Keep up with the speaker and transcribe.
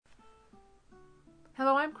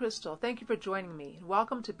Hello, I'm Crystal. Thank you for joining me, and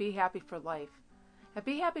welcome to Be Happy for Life. At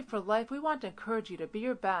Be Happy for Life, we want to encourage you to be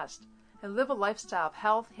your best and live a lifestyle of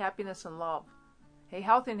health, happiness, and love. A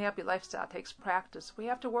healthy and happy lifestyle takes practice. We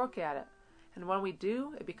have to work at it, and when we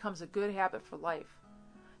do, it becomes a good habit for life.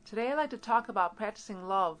 Today, I'd like to talk about practicing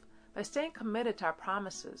love by staying committed to our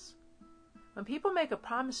promises. When people make a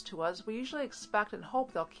promise to us, we usually expect and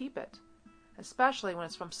hope they'll keep it, especially when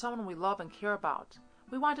it's from someone we love and care about.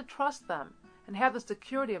 We want to trust them and have the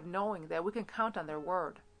security of knowing that we can count on their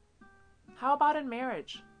word. How about in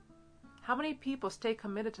marriage? How many people stay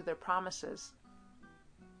committed to their promises?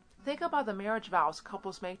 Think about the marriage vows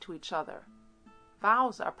couples make to each other.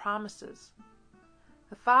 Vows are promises.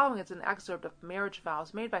 The following is an excerpt of marriage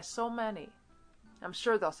vows made by so many. I'm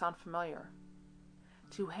sure they'll sound familiar.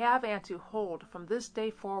 To have and to hold from this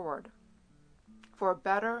day forward, for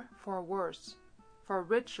better, for worse, for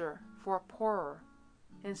richer, for poorer,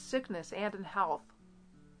 in sickness and in health,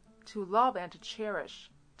 to love and to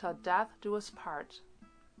cherish, till death do us part.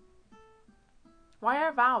 Why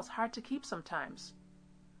are vows hard to keep sometimes?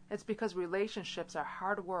 It's because relationships are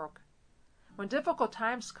hard work. When difficult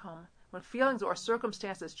times come, when feelings or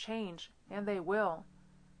circumstances change, and they will,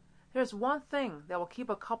 there's one thing that will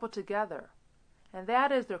keep a couple together, and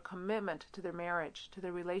that is their commitment to their marriage, to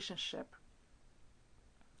their relationship.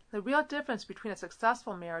 The real difference between a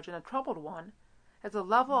successful marriage and a troubled one is the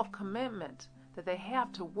level of commitment that they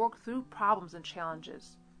have to work through problems and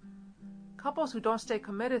challenges. Couples who don't stay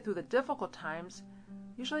committed through the difficult times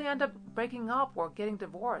usually end up breaking up or getting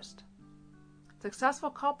divorced.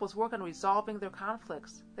 Successful couples work on resolving their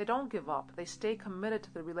conflicts. They don't give up. They stay committed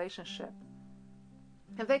to the relationship.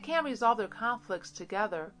 If they can't resolve their conflicts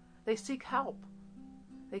together, they seek help.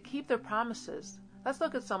 They keep their promises. Let's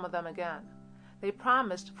look at some of them again. They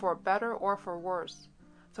promised for better or for worse.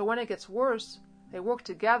 So when it gets worse, they work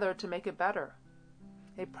together to make it better.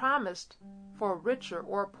 They promised for richer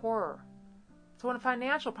or poorer. So when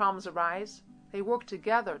financial problems arise, they work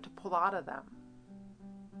together to pull out of them.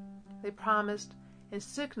 They promised in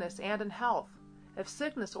sickness and in health. If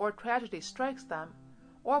sickness or tragedy strikes them,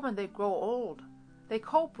 or when they grow old, they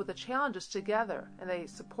cope with the challenges together and they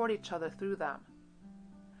support each other through them.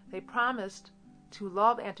 They promised to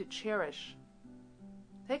love and to cherish.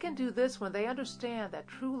 They can do this when they understand that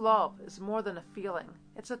true love is more than a feeling.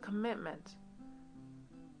 It's a commitment.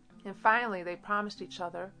 And finally, they promised each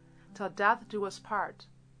other, till death do us part.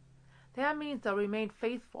 That means they'll remain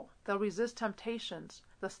faithful, they'll resist temptations,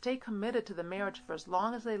 they'll stay committed to the marriage for as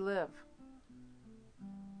long as they live.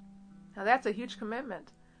 Now that's a huge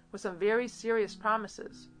commitment, with some very serious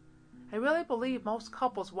promises. I really believe most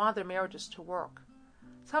couples want their marriages to work.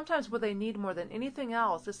 Sometimes what they need more than anything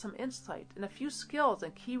else is some insight and a few skills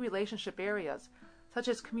in key relationship areas, such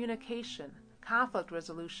as communication, conflict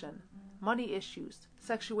resolution, money issues,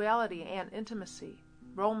 sexuality and intimacy,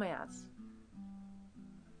 romance.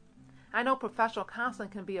 I know professional counseling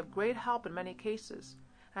can be of great help in many cases.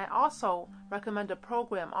 I also recommend a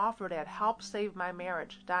program offered at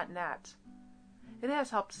helpsavemymarriage.net. It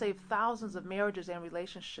has helped save thousands of marriages and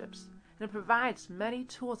relationships, and it provides many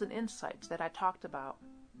tools and insights that I talked about.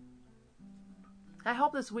 I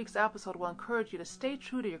hope this week's episode will encourage you to stay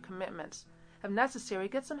true to your commitments. If necessary,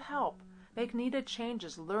 get some help, make needed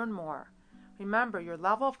changes, learn more. Remember, your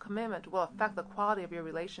level of commitment will affect the quality of your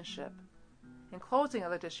relationship. In closing, I'd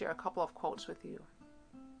like to share a couple of quotes with you.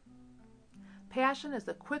 Passion is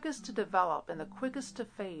the quickest to develop and the quickest to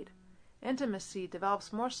fade. Intimacy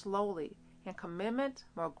develops more slowly, and commitment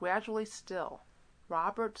more gradually still.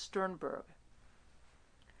 Robert Sternberg.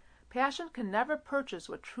 Passion can never purchase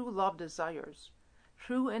what true love desires.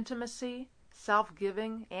 True intimacy,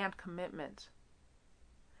 self-giving, and commitment.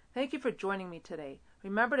 Thank you for joining me today.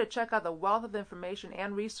 Remember to check out the wealth of information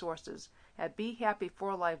and resources at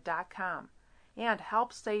BeHappyForLife.com and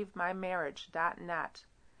HelpSaveMyMarriage.net,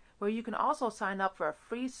 where you can also sign up for a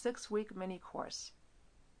free 6-week mini course.